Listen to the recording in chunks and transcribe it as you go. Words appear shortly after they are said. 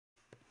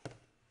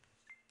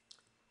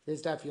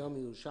This is Daf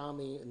Yomi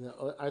Yerushalmi in the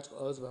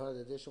article Oz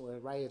V'Hod edition where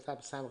right at the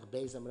top Samach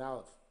Beis Amud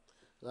Aleph,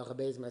 Lacha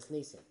Beis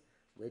Masnisin,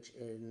 which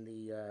in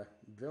the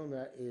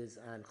Vilna is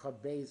on Chav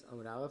Beis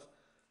Amud Aleph,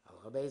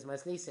 Lacha Beis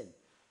Masnisin.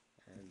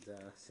 And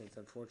since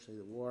unfortunately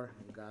the war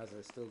in Gaza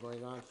is still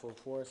going on full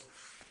force,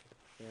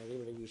 I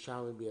think that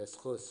Yerushalmi would be a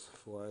schus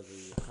for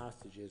the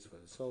hostages, for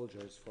the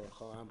soldiers, for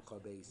Chalam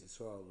Beis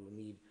Yisrael who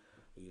need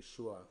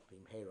Yeshua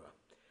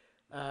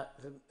B'Mheira.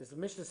 The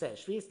Mishnah says,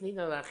 Shvis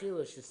Nidna Lachil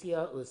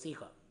Shesiya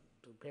L'Sicha.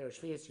 Prepare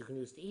Shvius, you can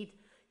use to eat,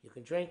 you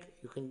can drink,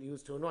 you can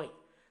use to anoint.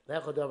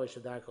 Lechol davar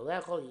shadarko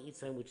lechol, you eat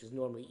something which is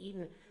normally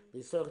eaten.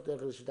 L'such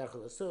davar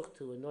shadarko l'such,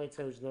 to anoint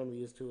something which is normally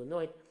used to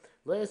anoint.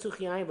 Lo yasuch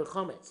yain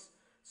v'chometz.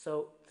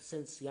 So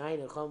since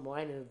yain and chom,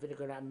 wine and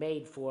vinegar are not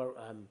made for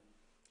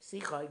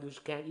sicha, you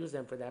can't use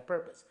them for that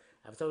purpose.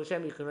 After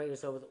Hashem, you can anoint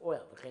yourself with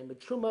oil.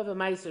 Truma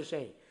v'maiser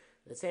sheni.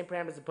 The same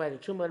parameters apply to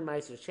truma and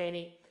maiser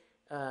sheni,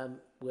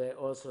 where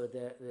also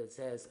it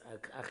says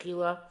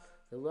achila.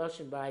 The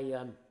lashon by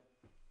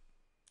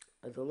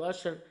the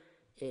lashon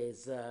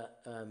is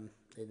in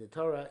the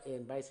Torah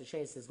in Bais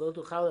Hashem says lo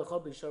tuchal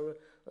lechol b'shor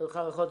lo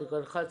tuchal lechol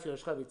tikol chatz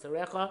yoshcha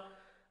v'tzarecha.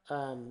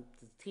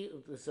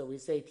 So we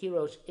say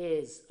tirosh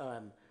is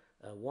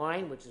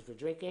wine, which is for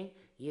drinking.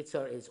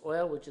 Yitzar is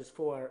oil, which is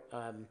for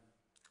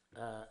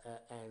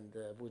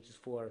which is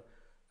for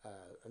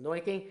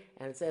anointing.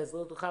 And it says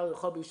lo tuchal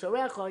lechol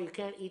b'shorecha. You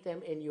can't eat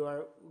them in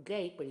your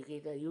gate, but you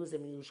can use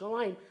them in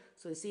Yerushalayim.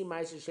 So you see,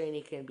 Ma'aser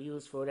Sheni can be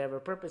used for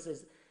whatever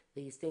purposes.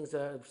 These things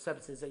are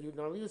substances that you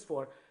normally use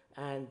for,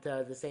 and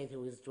the same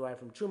thing is derived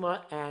from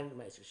truma and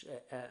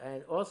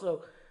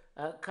also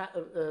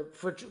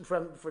for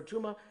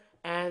truma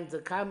and the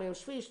kamim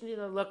shvish need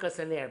to look us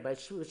in there. But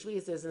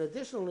shvish there's an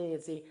additional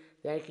leniency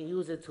that you can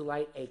use it to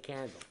light a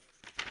candle.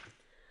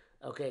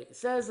 Okay,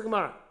 says the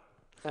Gemara.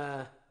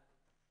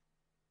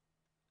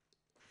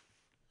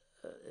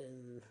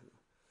 In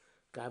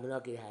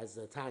Gabanaki has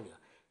Tanya.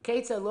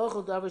 Keitza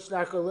lochel davar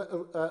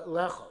shlarko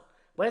lechol.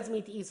 What does it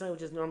mean to eat something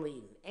which is normally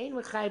eaten? Ein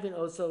mechayvin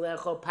also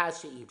lechol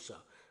pasha ibsha.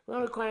 We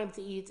don't require him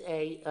to eat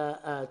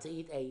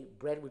a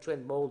bread which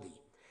went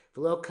moldy.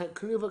 V'lo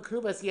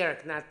knuvas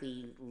yerek, not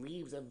the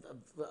leaves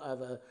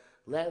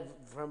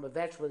from a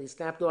vegetable they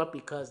snapped off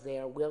because they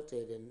are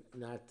wilted and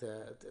not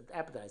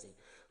appetizing.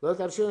 Lo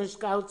tavshilin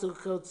shkal to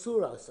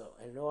kotsura also,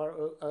 and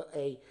or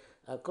a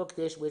cooked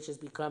dish which has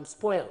become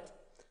spoiled.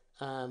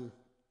 So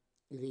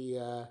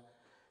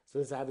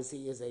this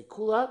obviously is a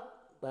kula.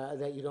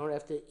 That you don't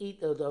have to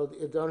eat, although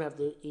you don't have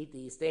to eat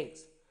these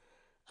things.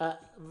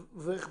 But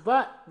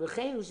if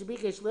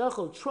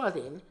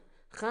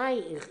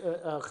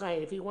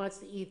he wants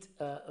to eat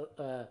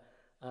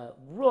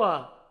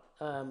raw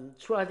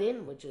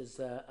trodin, which is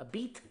a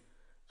beet,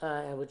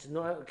 which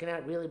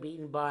cannot really be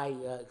eaten by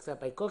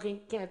except by cooking,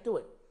 can't do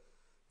it.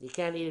 You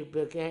can't eat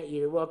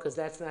it raw because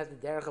that's not the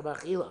derech of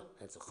achila.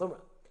 That's a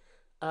chumrah.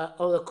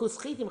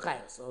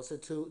 Also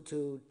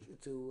to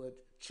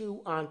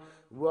chew on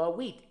raw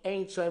wheat.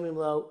 Ain't shoymim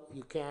lo,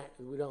 you can't,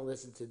 we don't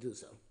listen to do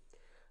so.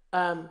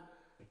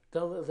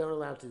 Don't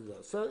allow to do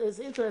those. So it's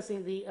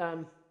interesting, the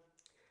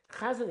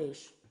Chazon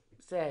Ish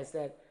says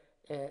that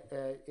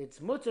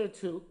it's mutter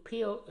to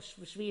peel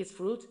Shvi'is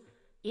fruit,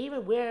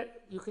 even where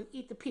you can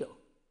eat the peel,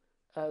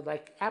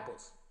 like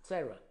apples,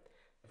 etc.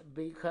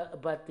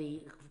 But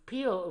the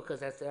peel,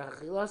 because that's the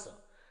achilasa,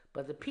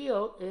 but the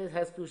peel, it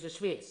has Pusha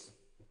Shvi'is,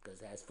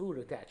 because it has food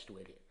attached to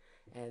it.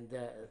 And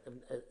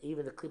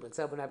even the clip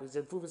itself will not be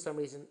considered food for some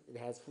reason. It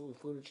has food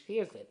which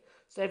adheres to it.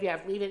 So if you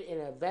have to leave it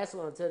in a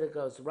vessel until it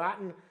goes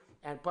rotten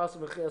and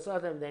possible mechilas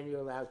adam, then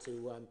you're allowed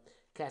to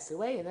cast it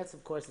away. And that's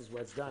of course is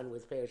what's done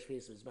with Peir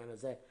Shvi'is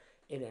Uzman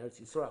in Eretz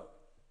Yisrael.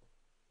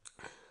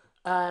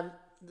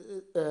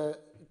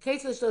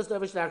 Case lishtos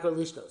dovish narko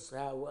lishtos.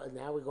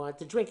 Now we go on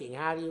to drinking.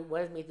 What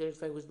does it mean to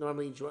drink? Which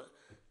normally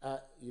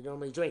you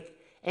normally drink.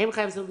 Em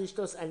chayv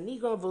lishtos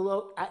anigron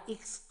v'lo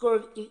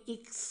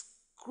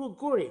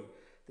ikskrugurin.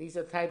 These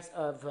are types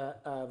of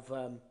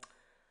the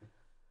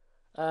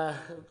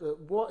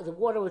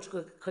water which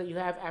you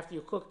have after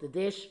you cook the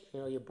dish.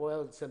 You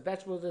boiled some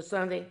vegetables or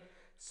something.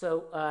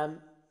 So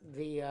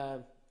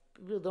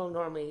people don't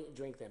normally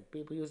drink them.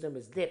 People use them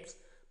as dips,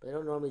 but they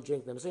don't normally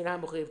drink them. So you're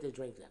not mechuyev to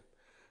drink them.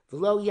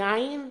 V'lo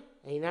yain,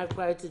 and you're not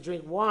required to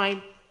drink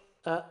wine.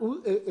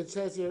 It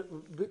says here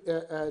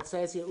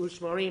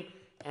ushmarim,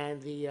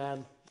 and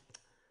the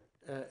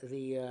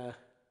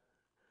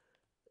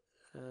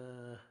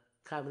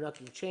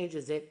Kavanaki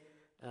changes it,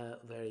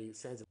 very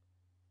sensitive.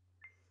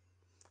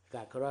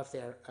 Got cut off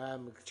there.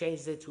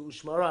 Changes it to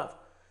Ushmarov.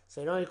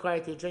 So you're not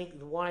required to drink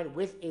the wine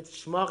with its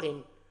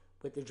shmorim,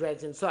 with the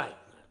dregs inside.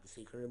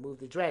 Obviously, you can remove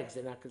the dregs.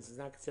 It's not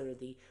considered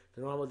the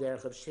normal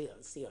derech of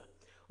siyah.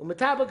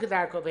 Umataba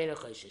kedarko v'ena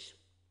choshish.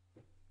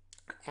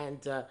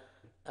 And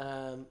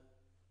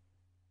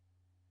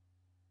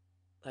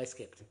I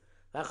skipped.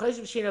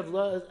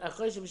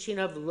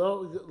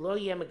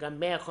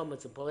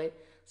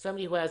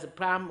 Somebody who has a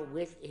problem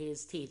with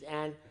his teeth,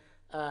 and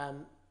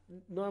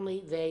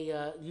normally they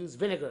use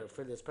vinegar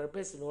for this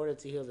purpose in order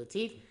to heal the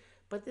teeth,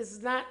 but this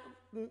is not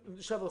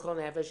shavu chol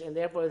nefesh, and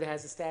therefore it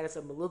has the status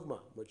of malugma,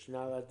 which you're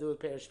not allowed to do with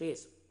Peres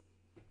Shvi'is.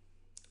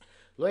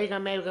 Therefore,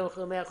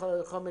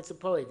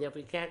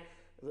 you can't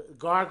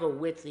gargle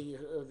with the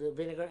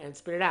vinegar and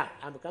spit it out.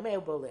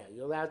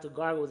 You're allowed to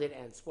gargle with it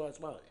and swallow it.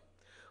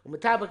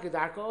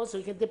 Also,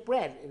 you can dip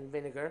bread in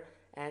vinegar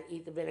and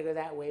eat the vinegar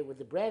that way with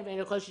the bread.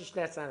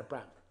 That's not a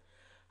problem.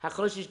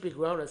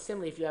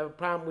 Similarly, if you have a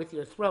problem with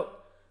your throat,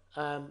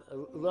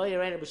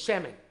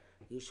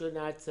 you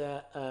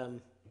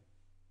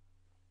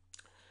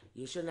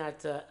should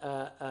not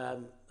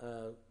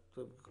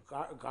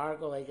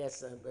gargle, I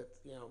guess, but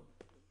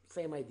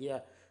same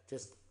idea.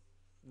 Just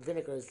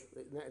vinegar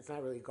it's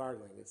not really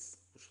gargling; it's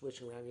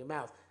swishing around your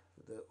mouth.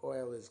 The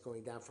oil is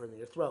going down further in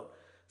your throat.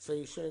 So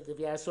you shouldn't, if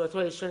you have sore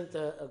throat, you shouldn't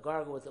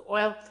gargle with the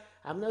oil.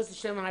 I've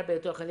noticed a lot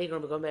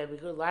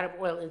of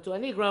oil into a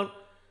negron,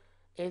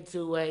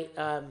 into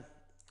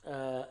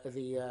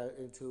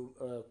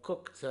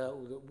cooked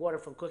water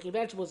from cooking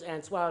vegetables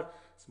and swallowed.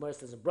 It's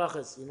and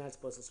brachas. You're not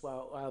supposed to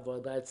swallow olive oil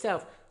by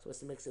itself. You're supposed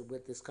to mix it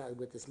with this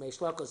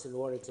meishlokos in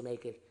order to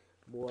make it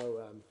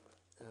more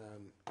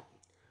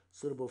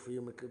suitable for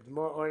human,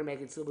 or to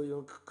make it suitable for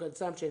human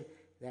consumption,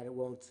 that it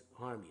won't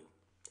harm you.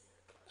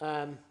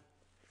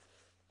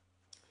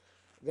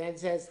 Then it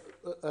says,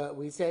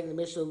 we said in the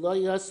Mishnah, Lo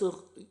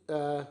Yasuch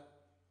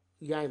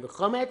Yain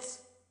B'chometz,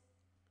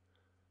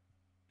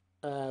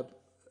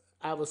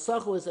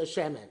 Avosachu is a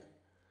shemen.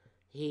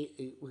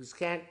 He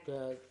can't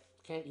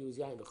use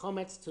Yain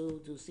B'chometz to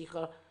do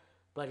sicha,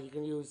 but he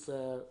can use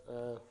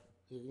oil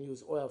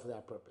for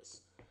that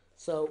purpose.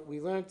 So we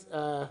learned,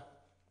 again,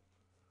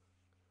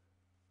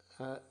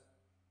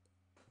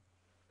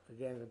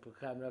 the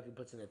Pukam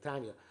puts in a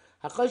Tanya.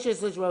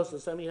 Hakoshes Lishrosa,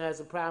 somebody who has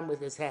a problem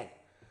with his head.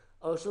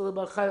 Then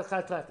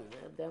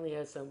he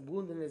has some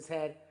wound in his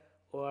head,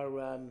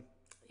 or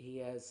he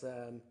has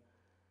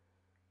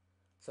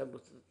some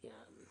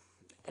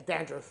a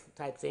dandruff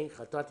type thing,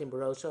 chatatim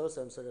barosho,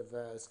 some sort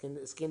of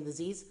skin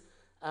disease.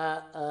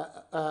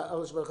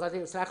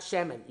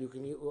 You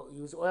can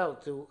use oil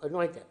to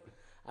anoint them.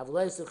 You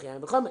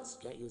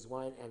can't use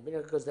wine and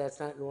vinegar because that's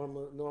not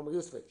normal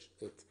usage.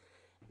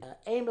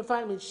 Aim means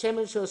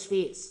shemen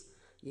shvi'is.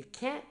 You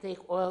can't take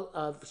oil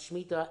of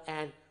shmita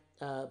and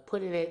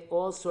put in it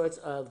all sorts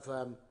of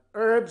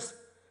herbs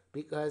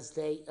because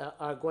they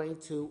are going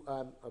to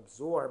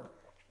absorb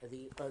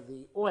the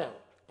oil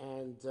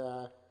and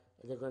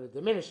they're going to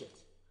diminish it.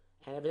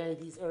 And evidently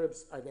these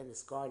herbs are then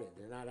discarded.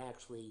 They're not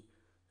actually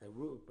the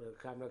root, but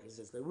Kamraki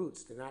says the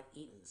roots, they're not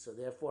eaten. So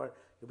therefore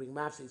you bring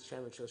mafsid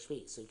shemen shel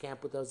shvi. So you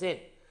can't put those in.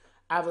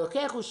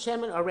 Avlokechu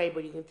shemen array,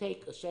 but you can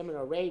take a shemen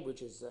array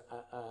which is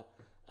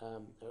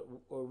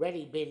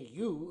already been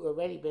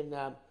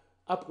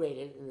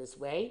upgraded in this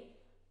way.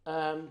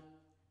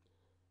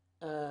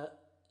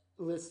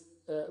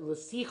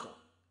 L'sicha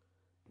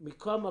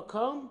mikom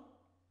makom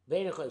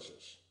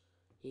v'enechoshish.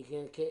 He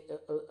can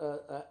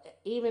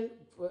even,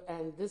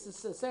 and this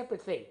is a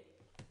separate thing.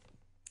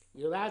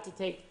 You're allowed to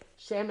take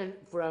shemen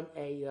from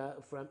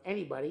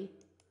anybody,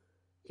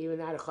 even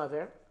not a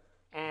chaver,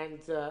 and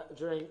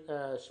during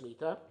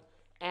shmita,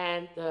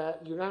 and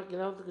you're not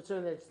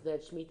concerned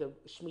that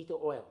shmita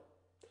oil,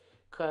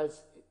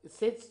 because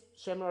since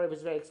shemen oil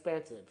is very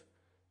expensive,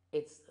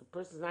 a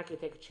person's not going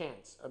to take a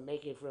chance of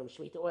making it from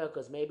Shemitah oil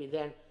because maybe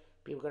then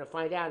people are going to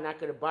find out, not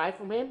going to buy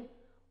from him,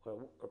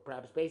 or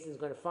perhaps Basin is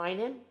going to fine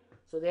him.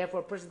 So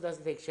therefore, a person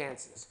doesn't take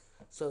chances.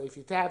 So if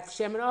you have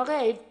Shemen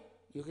Orev,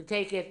 you can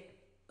take it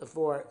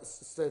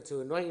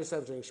to anoint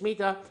yourself during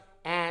Shemitah,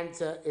 and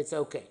it's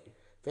okay.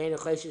 You're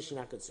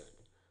not concerned.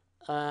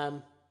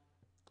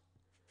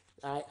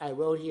 I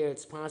wrote here,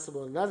 it's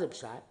possible another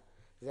pshat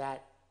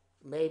that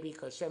maybe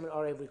because Shemen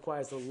Orev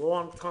requires a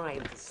long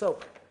time to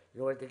soak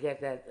in order to get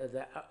that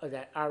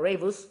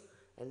arevus,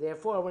 and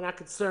therefore we're not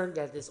concerned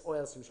that this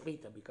oil is from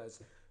Shemitah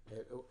because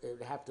it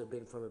would have to have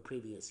been from a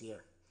previous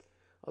year.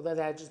 Although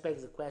that just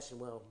begs the question,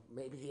 well,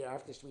 maybe the year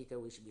after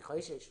Shemitah we should be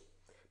choishish.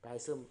 But I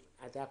assume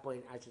at that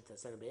point,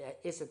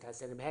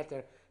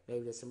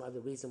 maybe there's some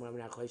other reason why we're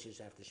not choishish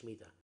after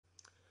Shemitah.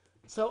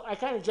 So I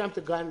kind of jumped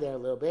the gun there a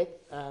little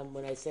bit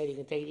when I said you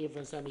can take it even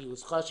from somebody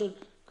who's choshed,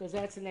 because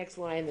that's the next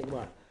line in the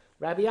Gemara.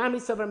 Rabbi Yami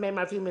Sover Mei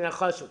Marfim Min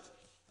HaChoshut.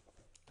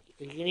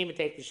 You can even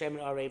take the shemen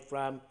arei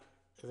from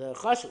the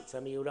chashut.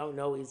 Some of you don't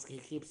know he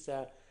keeps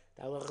the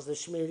halachas of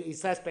shmita.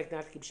 He's suspect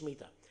not to keep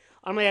shmita.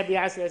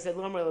 I said,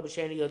 no.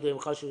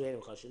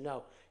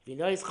 If you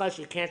know he's chashuv,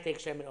 you can't take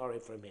shemen arei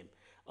from him.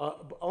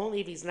 Only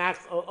if he's not.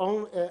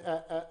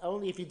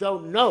 Only if you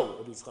don't know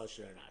if he's chashuv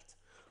or not.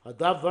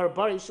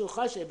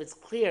 If it's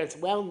clear, it's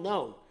well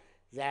known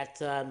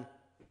that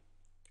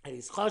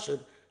he's chashuv,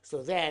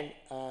 so then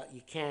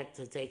you can't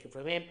take it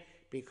from him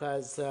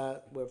because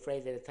we're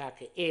afraid that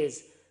Ataka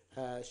is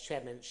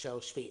shemen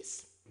shel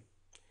shvi'is.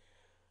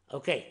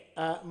 Okay,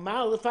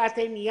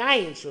 ma'alefatem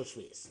yayin shel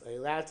shvi'is. Are you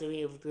allowed to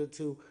be able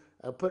to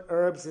put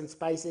herbs and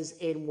spices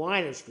in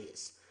wine of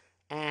shvi'is?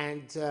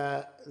 And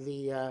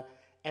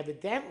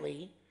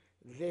evidently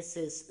this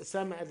is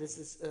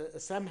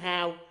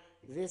somehow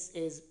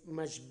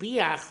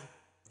mashbiach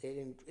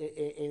in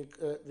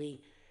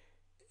the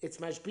it's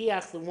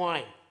mashbiach the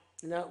wine.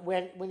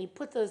 When you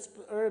put those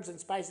herbs and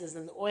spices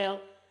in the oil,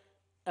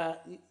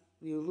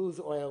 you lose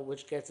oil,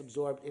 which gets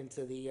absorbed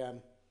into the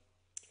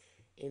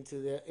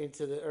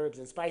herbs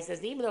and spices.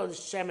 And even though it's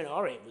shemen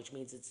orev, which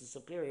means it's a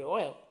superior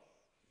oil,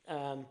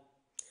 um,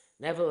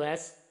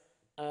 nevertheless,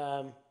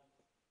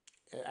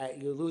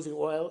 you're losing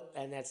oil,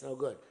 and that's no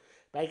good.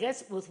 But I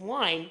guess with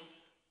wine,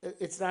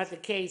 it's not the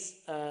case,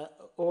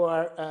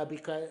 or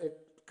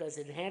because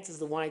it enhances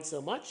the wine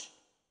so much.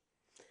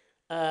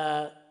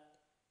 Uh,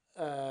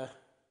 uh,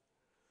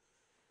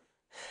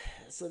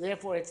 so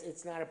therefore,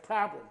 it's not a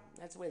problem.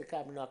 That's the way the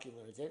Kabbalah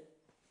learns it.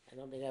 I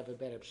don't think I have a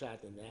better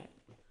shot than that.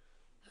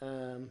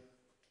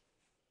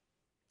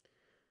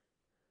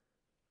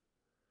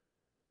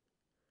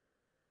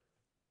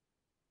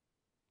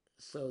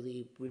 So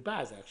the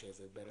Ribaz actually has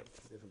a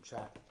different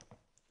shot.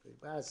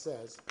 Ribaz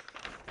says,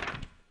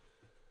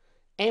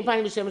 "Ein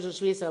panim b'shemesh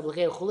l'shvius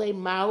ablechem chulei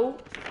ma'u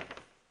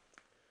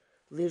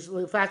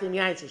l'fatim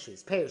yain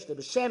shvius." Perish the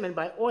b'shemen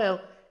by oil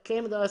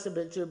came the usher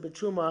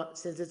b'truma,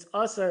 since it's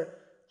usher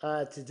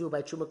to do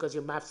by truma because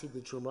you're mafsid the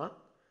truma.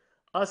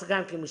 Also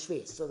gam kim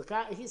shvius. So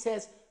he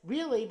says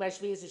really by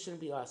shvius it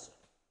shouldn't be usher.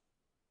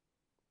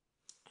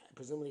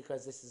 Presumably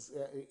because this is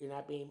you're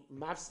not being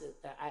mafsid.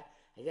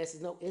 I guess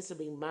there's no issue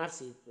being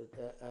mafsid,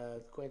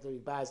 according to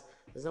Ribaz.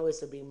 There's no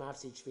issue being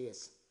mafsid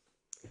shvius.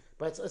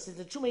 But since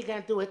the truma you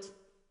can't do it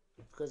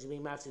because you're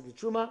being mafsid the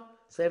truma,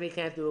 so you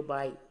can't do it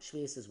by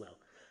shvius as well.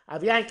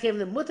 Av yain came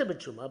the mutter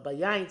b'truma, but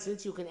yain,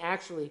 since you can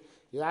actually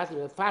you're allowed to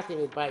be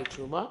fatimate by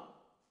truma.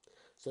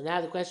 So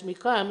now the question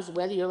becomes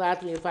whether you're allowed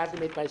to be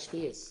fatimate by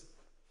shvius.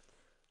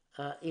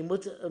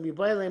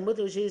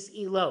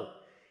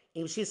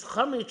 If she's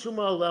chamri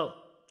truma low,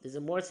 is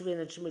it more severe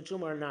than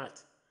truma or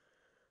not?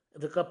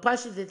 The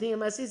kapashit the thing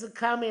masis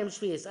kamem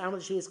shvius, amal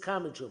shvius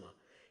kamem truma.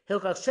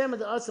 Hilkach shema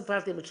the also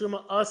fatim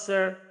truma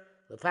aser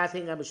the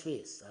fatim am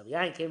shvius. Av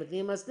yain came at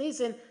nimas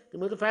nisen the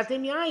mutter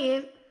fatim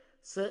yain.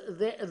 So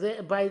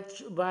by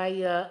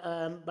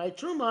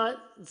truma,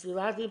 so you're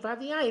allowed to be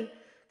fatim yain.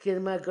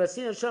 Kilma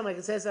Garcina Shom, like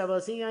it says,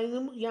 Avosin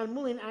Yan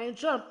Mulin Ayin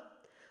Shom.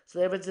 So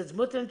if it's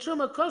mutter and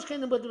truma, kosh can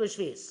the mutter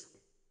b'shvius.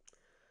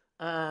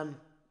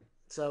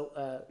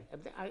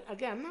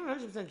 Again, I'm not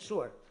 100%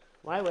 sure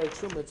why by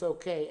truma it's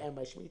okay and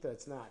by shmita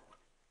it's not.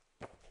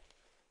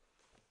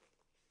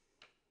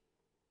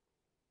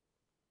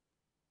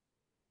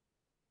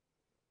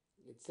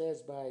 It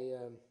says by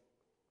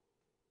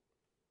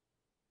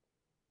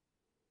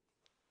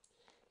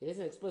it is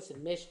an explicit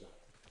mishnah.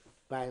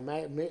 By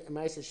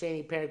Ma'aser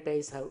Sheni Perik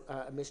Beis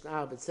Mishnah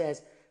Aleph, it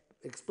says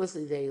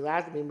explicitly they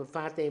allowed to be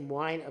mefatem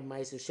wine of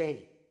Ma'aser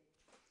Sheni.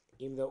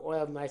 Even though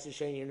oil of Ma'aser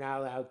Sheni you're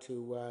not allowed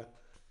to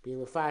be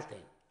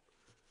mefatem.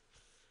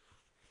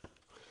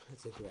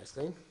 That's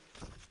interesting.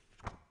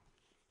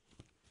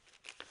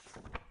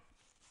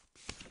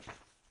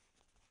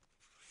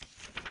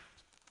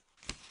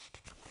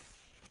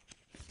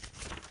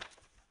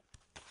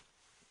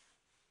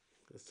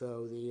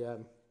 So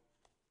the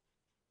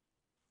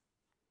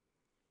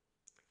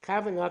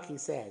Kavanaki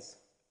says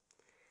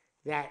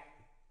that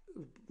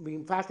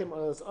being fatim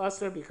oil is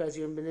also because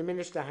you're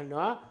diminished the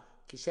hana.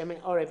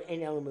 Kishemen orev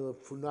ein elam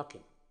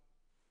funakim.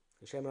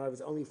 Kishemen orev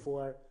is only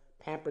for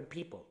pampered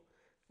people,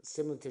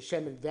 similar to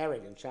shemen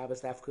vered in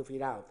Shabbos Daf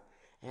Kufid Aleph.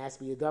 It has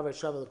to be a davar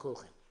shavel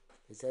kulchem.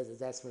 It says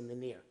that's from the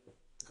near.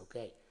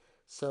 Okay,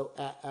 so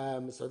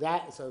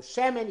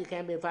shemen you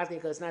can't be a fatim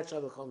because it's not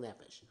shavel chol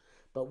nefesh,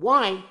 but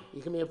wine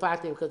you can be a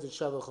fatim because it's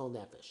shavel chol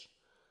nefesh.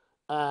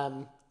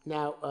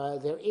 Now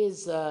there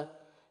is the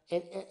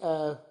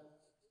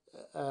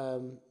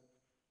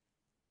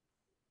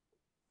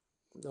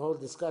whole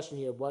discussion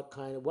here. What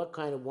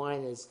kind of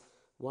wine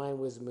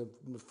was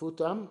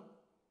mefutam?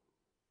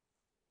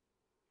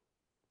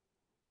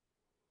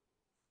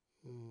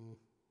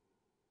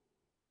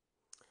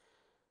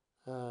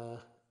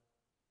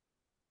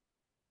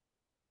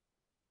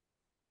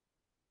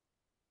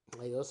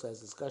 He also has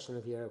discussion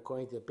of here,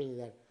 according to the opinion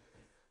that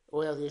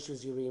oil the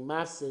issues you being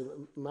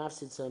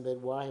mafsid some bit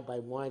wine by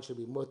wine should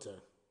be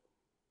mutter.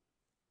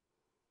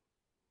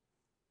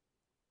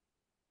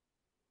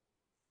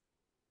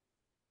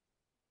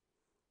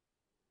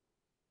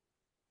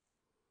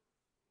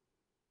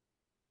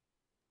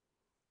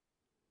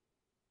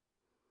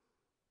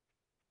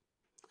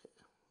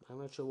 I'm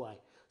not sure why.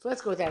 So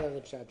let's go with that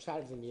other shot.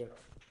 Shot is in here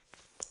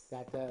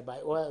that by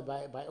oil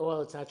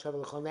it's not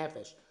shavuot l'chol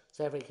nefesh.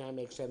 So every can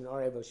make shemen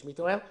orev or shmita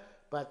oil,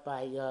 but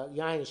by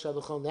yain is shavuot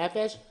l'chol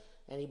nefesh.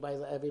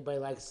 Everybody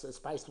likes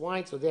spiced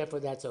wine, so therefore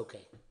that's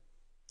okay.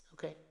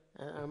 Okay,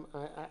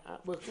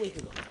 we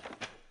can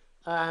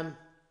go.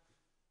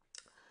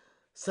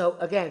 So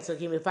again, so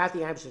give me fati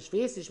yam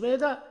shvius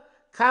shmita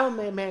kal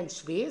men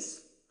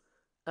shvius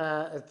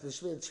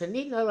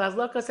shenit no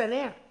lavlokas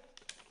aner.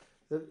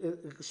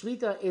 The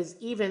shmita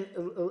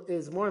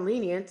is more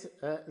lenient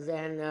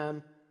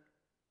than.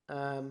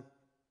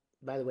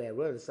 By the way, I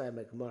wrote aside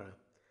my Gemara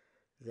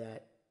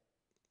that,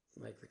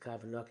 like the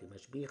Kavanaki,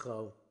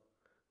 Mashbicho,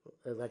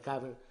 like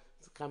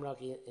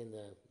Kavanaki in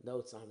the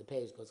notes on the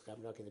page, goes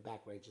Kavanaki in the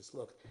back where I just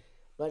looked.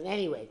 But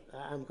anyway,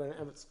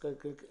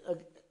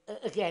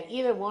 again,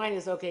 either wine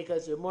is okay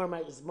because it's more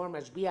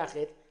much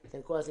biachit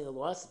than causing a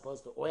loss,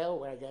 opposed to oil,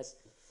 where I guess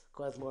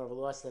cause more of a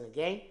loss than a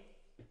gain.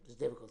 It's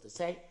difficult to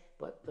say.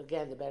 But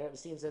again, the better it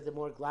seems that the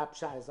more glop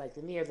shot is like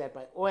the near that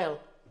by oil,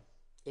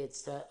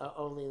 it's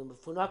only the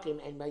funakim,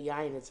 and by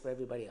yain it's for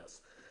everybody else.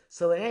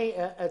 So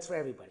it's for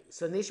everybody.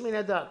 So nishmin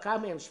ada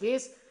kamem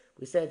shvius.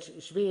 We said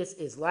shvius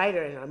is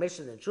lighter in our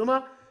mission than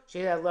truma.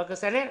 Sheilah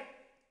lokas aner.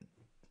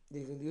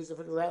 You can use it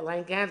for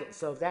lighting candles.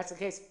 So if that's the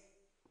case,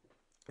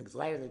 if it's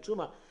lighter than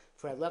truma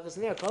for adlakas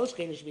aner,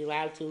 koshkin you should be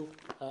allowed to.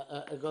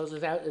 It goes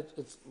without.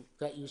 It's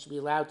that you should be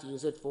allowed to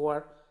use it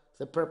for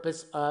the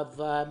purpose of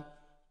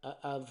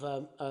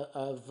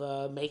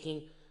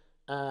making.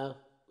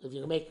 If you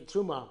can make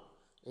truma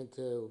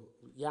into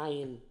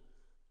yayin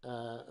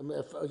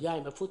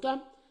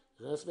mafutam,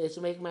 you're supposed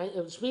to make my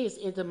shvius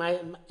into my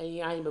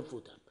yayin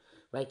mafutam.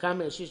 Right?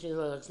 Come and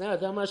shishin now.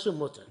 That mushroom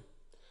mutter.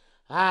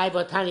 Hi,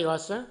 but tani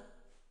oser.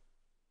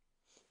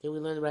 Then we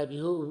learn Rabbi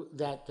Hu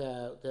that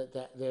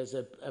there's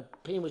a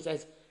opinion which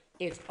says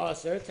it's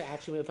oser to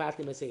actually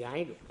mefatim as a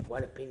yayin.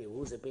 What opinion?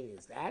 Whose opinion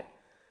is that?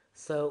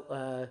 So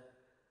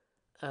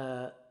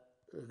the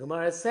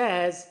Gemara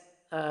says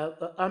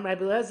Rabbi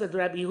Lezer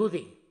Rabbi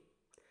Yehudi.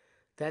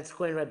 That's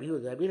according to Rabbi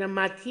Yehuda. Rabbi Yehuda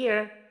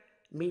matir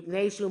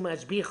mipneishu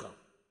mashbicha.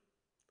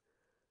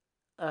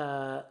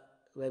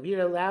 Rabbi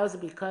Yehuda allows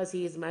it because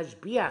he is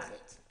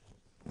mashbiachit.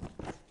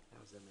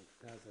 How's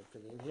that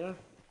fit in here?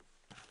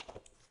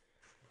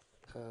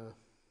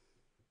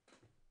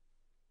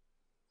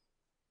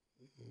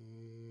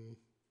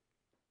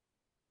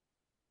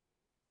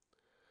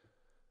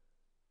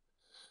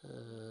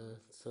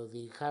 So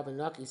the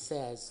Kavanaki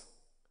says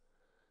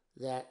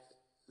that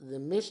the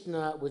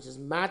Mishnah, which is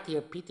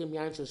matir pitim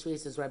yain shel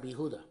shvius, is Rabbi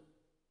Yehuda,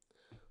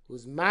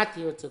 who's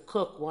matir to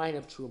cook wine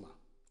of truma.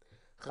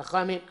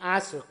 Chachamim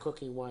aser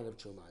cooking wine of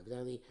truma.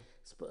 Evidently,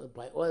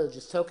 by oil, you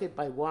just soak it.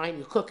 By wine,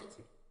 you cook it.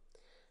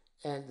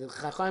 And the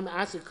Chachamim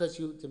aser because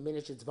you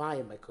diminish its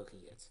volume by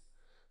cooking it.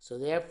 So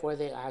therefore,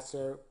 they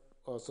aser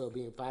also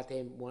being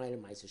fatem wine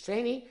and ma'aser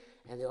sheni,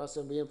 and they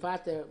also being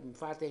fatem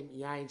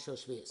yain shel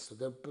shvius. So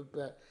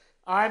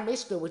our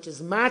Mishnah, which is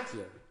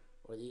matir,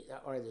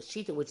 or the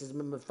shita, which is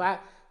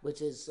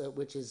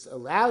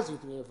allows you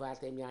to be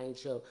mefatem yain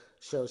shel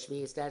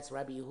shvius. That's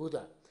Rabbi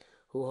Yehuda,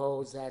 who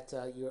holds that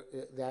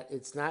that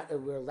it's not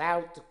we're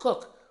allowed to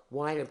cook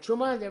wine of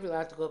truma, and they're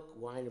allowed to cook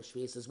wine of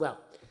shvius as well.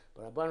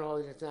 But Rabban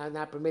holds it's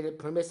not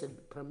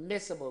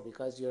permissible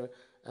because you're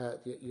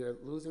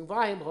losing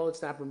volume. Holds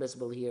it's not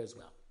permissible here as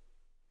well.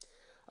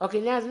 Okay,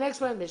 now the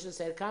next one, Mishnah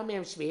said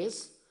kamem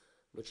shvius,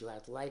 which you're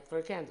allowed to light for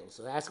a candle.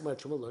 So ask about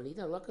truma lo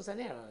nida lokas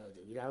aner.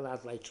 You're not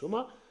allowed to light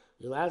truma.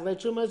 You're allowed to light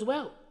truma as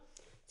well.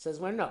 It says,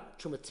 well, no.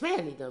 Truma tmeya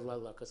nida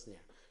lokas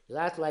aner. You're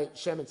allowed to light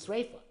shem and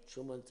sreifa.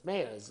 Truma and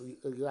tmeya is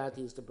you're allowed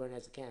to use to burn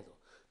as a candle.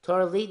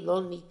 Torah lead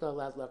lo nida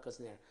lokas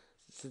aner.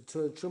 So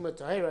truma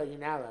tahira you're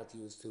not allowed to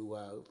use to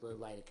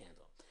light a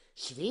candle.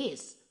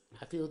 Shvius,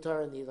 I feel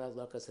Torah nida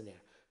lokas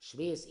aner.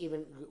 Shvius,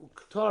 even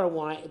Torah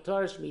wine,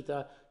 Torah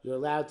shmita, you're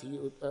allowed to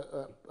use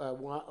oil.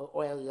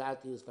 You're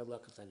allowed to use for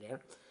lokas aner.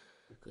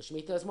 Because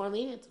Shemitah is more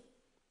lenient.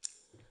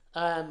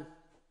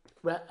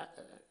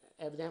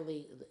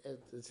 Evidently,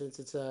 since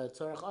it's a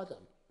Torah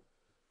Adam.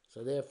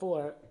 So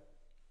therefore,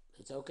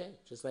 it's okay.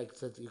 Just like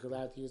so you're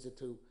allowed to use it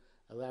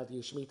allowed to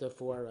use Shemitah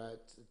for,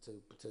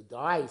 to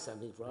dye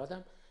something for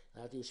Adam.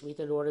 Allowed to use Shemitah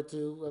in order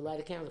to light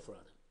a candle for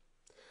Adam.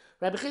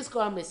 Rabbi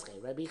Chizkiah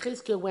Mischei. Rabbi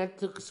Chizkiah went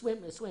to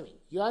swimming.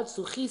 Yad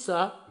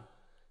Suchisa,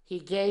 he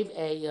gave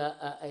a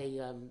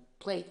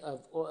plate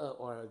of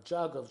or a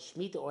jug of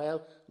Shemitah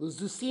oil,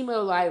 Luzusima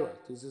Olaira,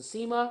 to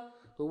Zusima,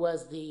 who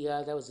was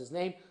that was his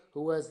name,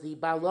 who was the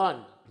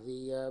balon,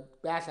 the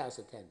bathhouse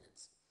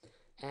attendants.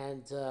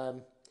 And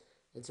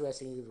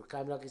interestingly,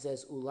 Kavanaki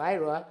says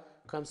Ulaira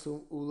comes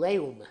from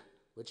uleum,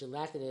 which in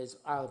Latin is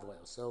olive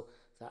oil. So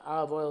the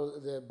olive oil,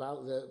 the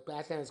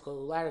bathhouse is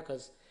called Ulaira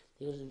because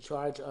he was in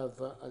charge of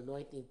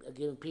anointing,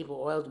 giving people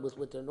oil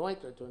with their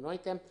anoint or to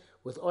anoint them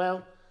with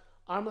oil.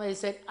 Amalei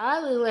said,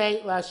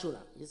 "Alile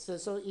lashuna."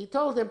 So he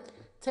told him,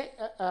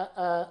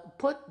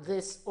 "Put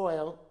this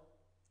oil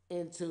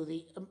into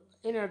the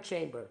inner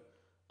chamber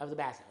of the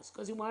bathhouse,"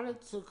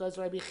 because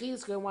Rabbi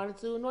Chizkiah wanted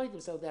to anoint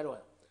himself with that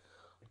oil.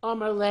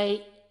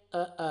 Amalei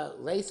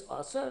lace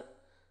aser.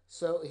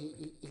 So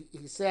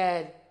he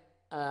said,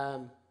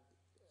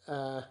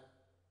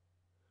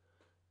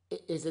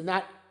 "Is it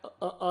not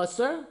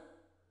aser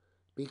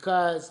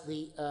because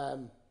the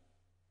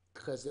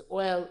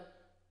oil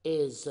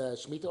is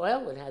Shemitah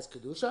oil, it has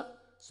Kedusha,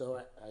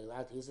 so I'm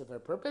allowed to use it for a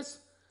purpose."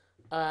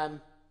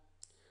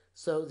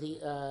 So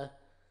the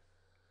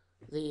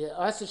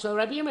Asa Shal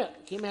Rabbi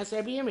Yirmiyah came ask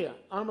Rabbi Yirmiyah.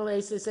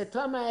 Amalei said,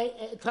 Tama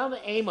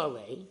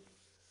Amalei,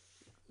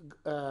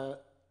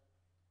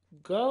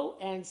 go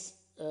and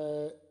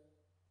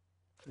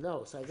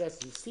no. So I guess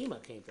Zusima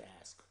came to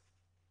ask.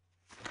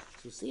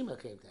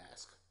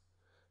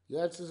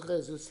 Yad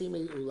Zusima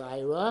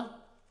Ulaira.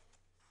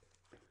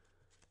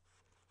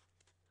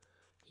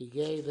 He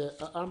gave the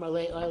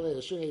Amalei oil.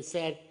 He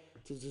said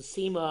to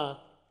Zusima,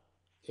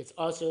 It's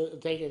also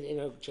taken in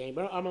a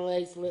chamber.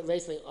 Amalei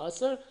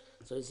also.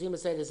 So the Zima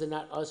said, is it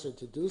not also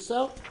to do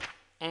so?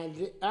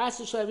 And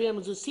Asa Rabbi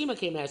Yirmiyah Zusima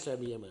came after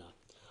Rabbi Yirmiyah.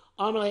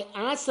 Amalei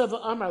Asa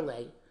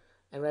v'Amalei,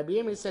 and Rabbi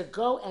Yirmiyah said,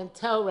 go and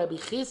tell Rabbi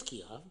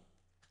Chizkiah,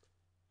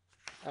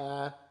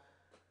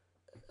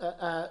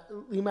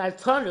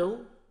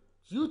 Limartanu,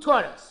 you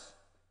taught us.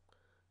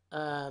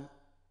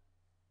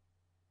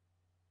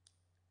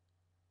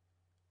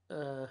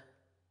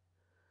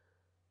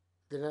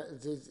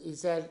 He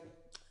said,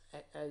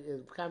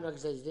 Kamrak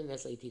says he didn't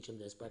necessarily teach him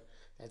this, but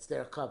that's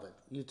their cover.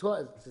 You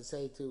taught to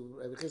say to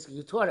Rabbi Chizkiah,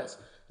 you taught us.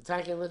 The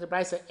Tanakh with the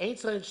Brisa, ain't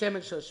so in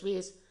Shemin Shel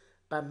Shevi'is,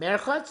 but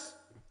merchotz,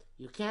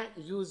 you can't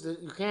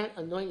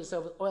anoint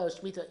yourself with oil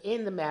shmita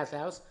in the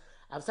bathhouse.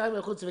 Outside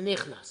of chutz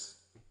v'nichnas,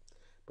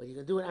 but you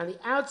can do it on the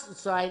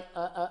outside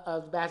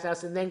of the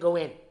bathhouse and then go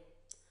in.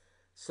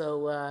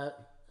 So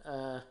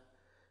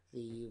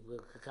the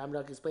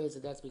Kamrak explains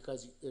that that's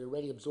because it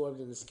already absorbed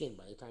in the skin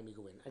by the time you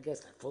go in. I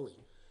guess not fully,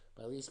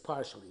 but at least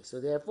partially. So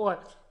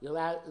therefore, you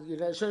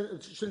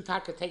shouldn't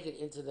take it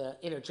into the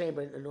inner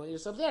chamber and anoint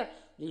yourself there.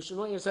 You should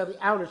anoint yourself in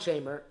the outer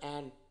chamber,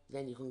 and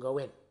then you can go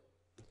in.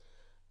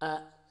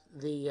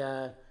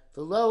 The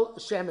low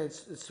shemen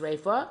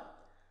sreifa,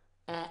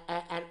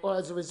 and or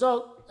as a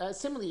result,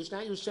 similarly, you should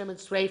not use shemen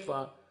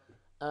sreifa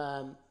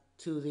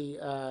to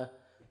the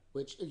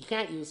which you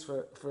can't use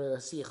for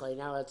sicha. You're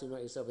not allowed to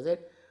anoint yourself with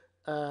it.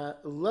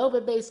 Lo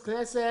bebeis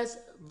knesses,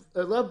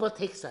 lo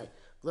bateksai,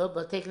 lo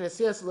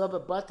bateknesias, lo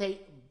bate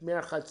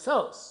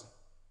merchatzos.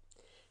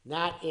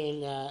 Not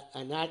in the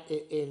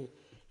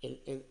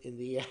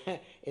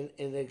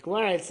in the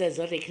Gemara it says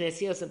bate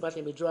knesios and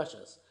bate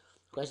midrashos.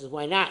 The question is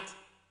why not?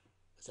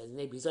 It says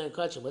they bizayin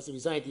kachim. What's the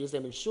bizayin to use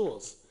them in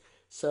shuls?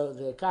 So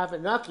the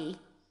Kavanaki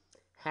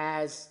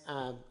has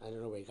I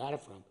don't know where he got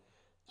it from.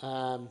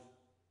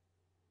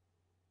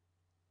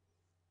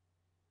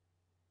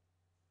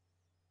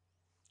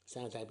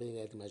 Sounds like something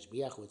that the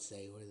Mashbiach would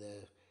say, or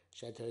the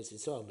Shatar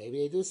Yisrael. Maybe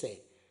they do say.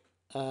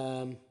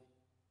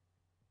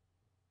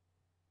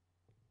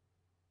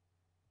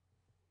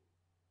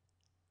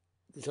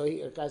 So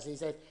he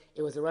said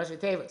it was a Rosh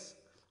Tevas.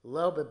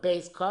 Lo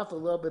bebeis kaf,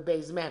 lo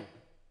bebeis mem.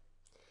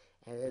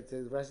 And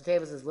the Rosh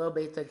Tevas is lo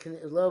bate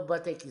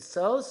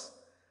kisos,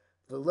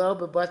 lo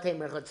bebate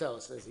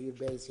merchatzos. There's a huge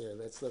base here.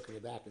 Let's look in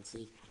the back and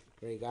see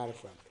where he got it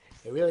from.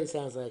 It really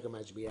sounds like a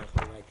Mashbiach,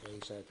 like a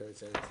Shatar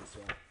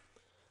Yisrael.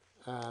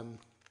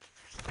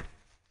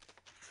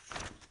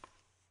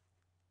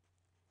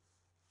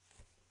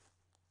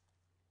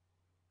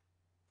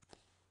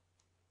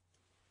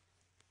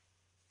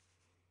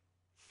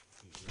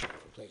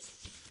 Place.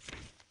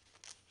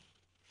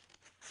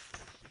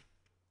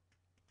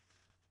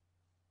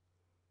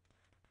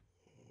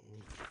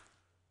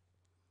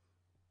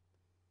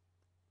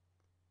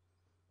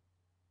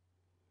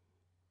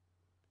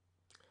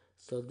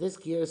 So this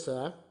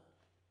girsa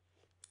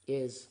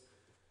is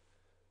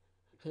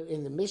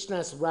in the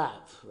Mishnah's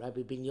Rav,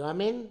 Rabbi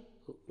Binyamin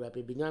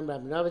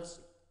Rabinovitz,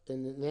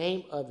 in the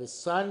name of his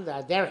son, the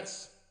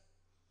Aderes.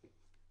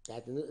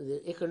 That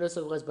the Ikar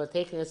Nusach was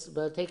Batei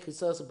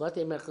Kisos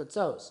Batei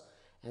Merchatzos.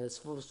 And the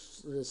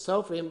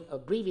Sofrim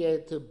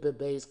abbreviated to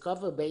Beis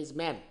Kafah Beis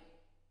Mem.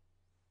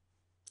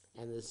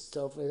 And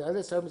the other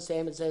Sofrim say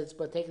it says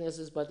Batei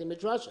Kisos Batei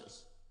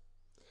Midrashos.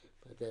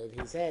 But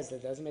he says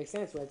that doesn't make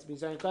sense. Why it's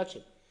Bizayin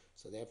Kachim.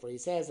 So therefore he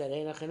says that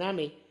Ein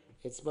Achanami,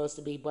 it's supposed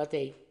to be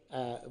Batei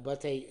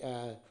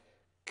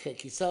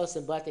Kisos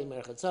and Batei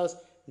Merchatzos,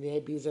 and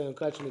they Bizayin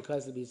Kachim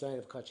because of the Bizayin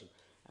of Kachim.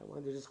 I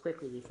wonder just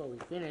quickly before we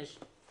finish,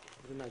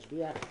 the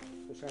Mashbiach,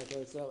 which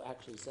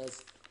actually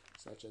says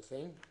such a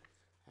thing.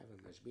 I have a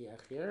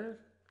Mashbiach here.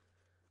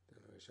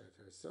 Don't know if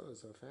it's so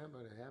fan,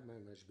 but I have my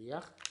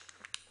Mashbiach.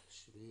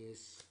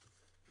 Shevi'is.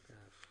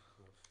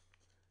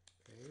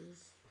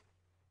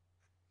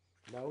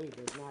 No, he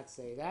does not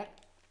say that.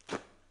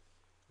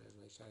 There's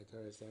my Shai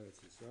Torah Eretz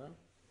Yisrael.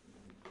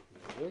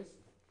 There it is.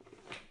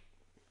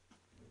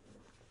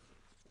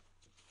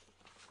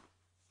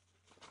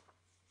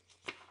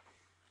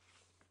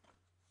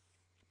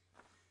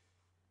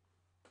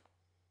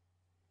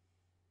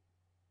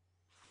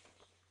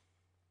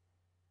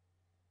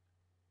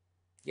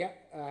 Yeah,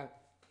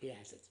 he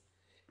has it.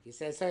 He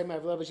says, "Sorry, my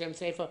lo b'shem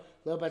sefer,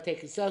 lo b'tei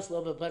kisos,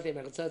 lo b'tei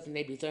merchatzos, and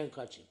they be turn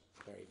kachim."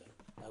 Very good.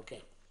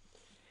 Okay,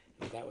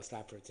 and that will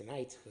stop for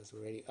tonight because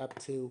we're already up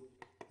to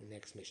the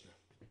next Mishnah.